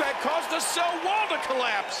impact caused the cell wall to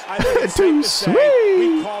collapse. I think it's Too safe to say we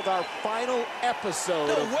sweet. called our final episode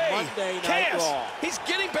No of way. Monday Night Cash, Raw. he's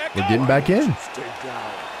getting back We're up. getting back in. Stay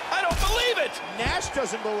down. I don't believe it. Nash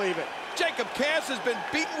doesn't believe it. Jacob Cash has been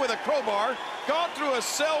beaten with a crowbar, gone through a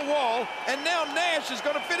cell wall, and now Nash is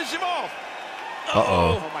going to finish him off.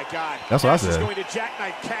 Uh-oh. Oh my God. That's what I Cash is said. going to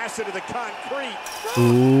jackknife Cash into the concrete.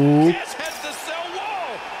 Ooh. Cash has the cell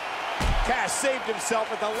wall. Cash saved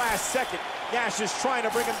himself at the last second. Nash is trying to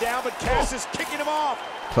bring him down, but Cash is kicking him off.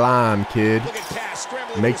 Climb, kid. Look at Cash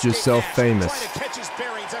scrambling Make to escape yourself Nash, famous. trying to catch his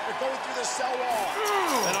bearings after going through the cell wall.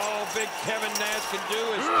 And all big Kevin Nash can do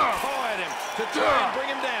is paw at him to try and bring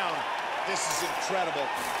him down. This is incredible.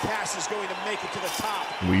 Cash is going to make it to the top.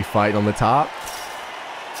 We fight on the top.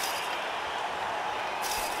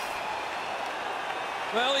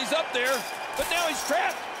 Well, he's up there, but now he's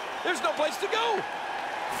trapped. There's no place to go.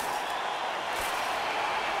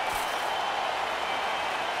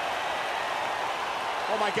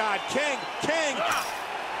 Oh my God, King!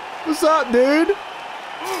 What's up, dude?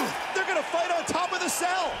 They're gonna fight on top of the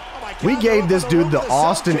cell. Oh my God, We they're gave up this on the dude rope the of cell,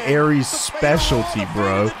 Austin King. Aries The fatal specialty,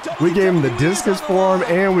 bro. elevator, We gave him the WWE discus is on the form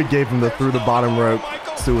line. and we gave him the through the bottom rope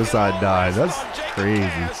suicide dive. That's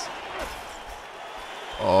crazy.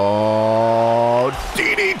 Oh,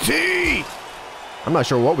 DDT! I'm not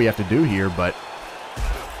sure what we have to do here, but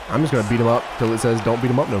I'm just going to beat him up till it says don't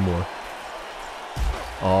beat him up no more.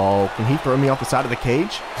 Oh, can he throw me off the side of the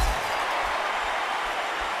cage?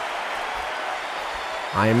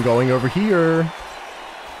 I am going over here.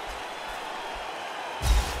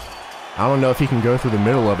 I don't know if he can go through the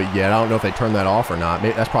middle of it yet. I don't know if they turned that off or not.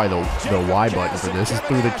 Maybe that's probably the Y button for this. It's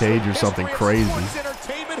through the cage or something crazy.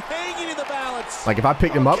 Like if I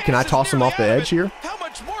picked him up, can I toss him off the edge here?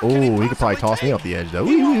 Oh, he could probably toss me off the edge though.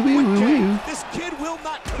 This kid will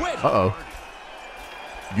not quit. Uh-oh.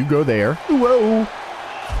 You go there. Whoa.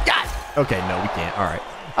 God. Okay, no, we can't. All right.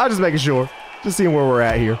 I was just making sure. Just seeing where we're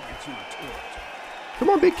at here. Come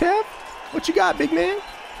on, Big Kev. What you got, big man?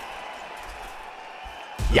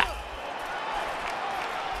 Yeah.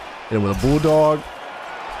 Hit him with a bulldog.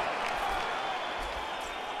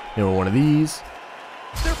 Hit him with one of these.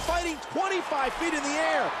 They're fighting 25 feet in the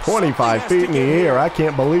air. 25 feet in the air. I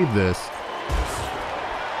can't believe this.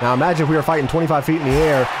 Now imagine if we were fighting 25 feet in the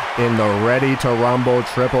air in the Ready to Rumble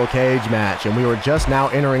triple cage match and we were just now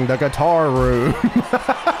entering the guitar room.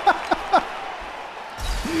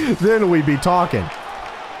 Then we'd be talking.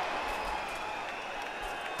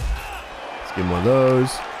 Let's give him one of those.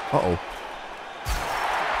 Uh-oh.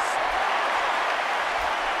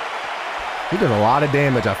 He did a lot of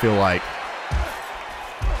damage, I feel like.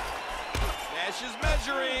 Nash is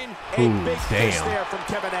measuring. Ooh, A big fist damn. there from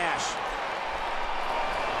Kevin Nash.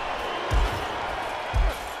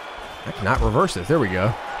 I cannot reverse this. There we go.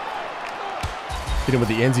 Hit him with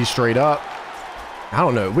the NZ straight up. I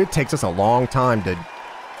don't know. It takes us a long time to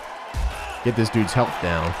get this dude's health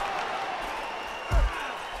down.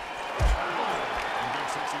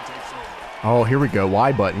 Oh, here we go.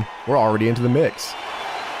 Y button. We're already into the mix.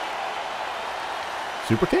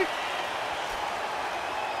 Super kick?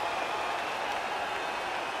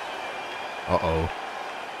 Uh-oh.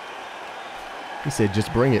 He said,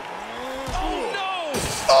 just bring it.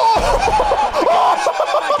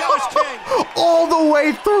 Oh my gosh, King! All the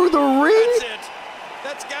way through the ring? That's it.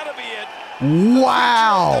 That's gotta be it.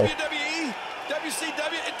 Wow. WWE,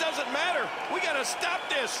 WCW, it doesn't matter. We gotta stop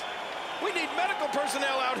this. We need medical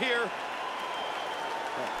personnel out here.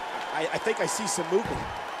 I think I see some movement.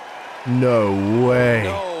 No way.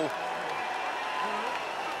 No.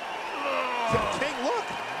 King, look!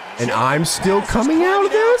 And I'm still coming out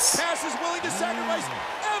of this? Nash is willing to sacrifice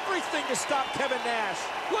everything to stop Kevin Nash.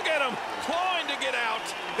 Look at him, clawing to get out.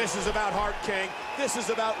 This is about heart, King. This is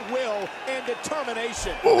about will and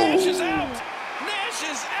determination. Nash is out. Nash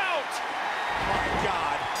is out.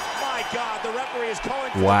 My God, the referee is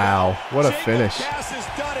calling for Wow, the what a Jacob finish. Cass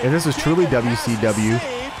has done it. If this was truly Jacob Cass is WCW,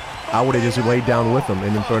 saved. I would have just laid down with them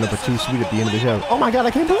and then thrown up a too sweet at the end of the show. Oh my God,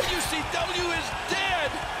 I can't believe it. WCW is dead.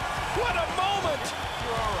 What a moment.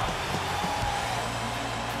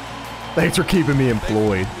 Thanks for keeping me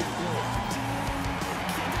employed.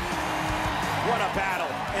 What a battle.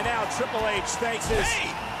 And now Triple H thanks his...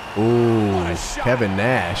 Hey, Ooh, Kevin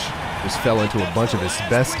Nash just fell into a bunch of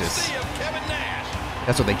asbestos. see of Kevin Nash.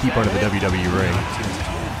 That's what they keep under the WWE ring.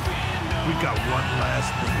 We got one last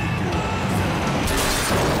thing to do.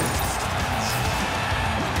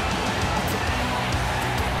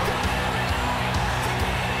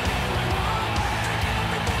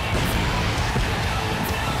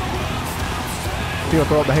 You gonna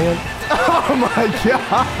throw up the hand? Oh my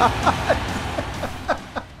God.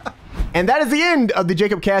 And that is the end of the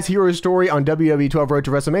Jacob Cass hero story on WWE 12 Road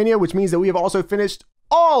to WrestleMania, which means that we have also finished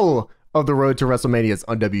all of the Road to WrestleManias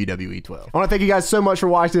on WWE 12. I want to thank you guys so much for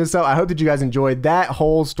watching this out. I hope that you guys enjoyed that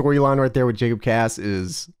whole storyline right there with Jacob Cass.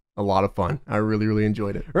 Is a lot of fun. I really, really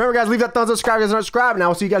enjoyed it. Remember guys, leave that thumbs up, subscribe if you guys aren't subscribed, and I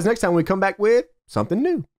will see you guys next time when we come back with something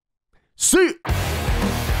new. See you.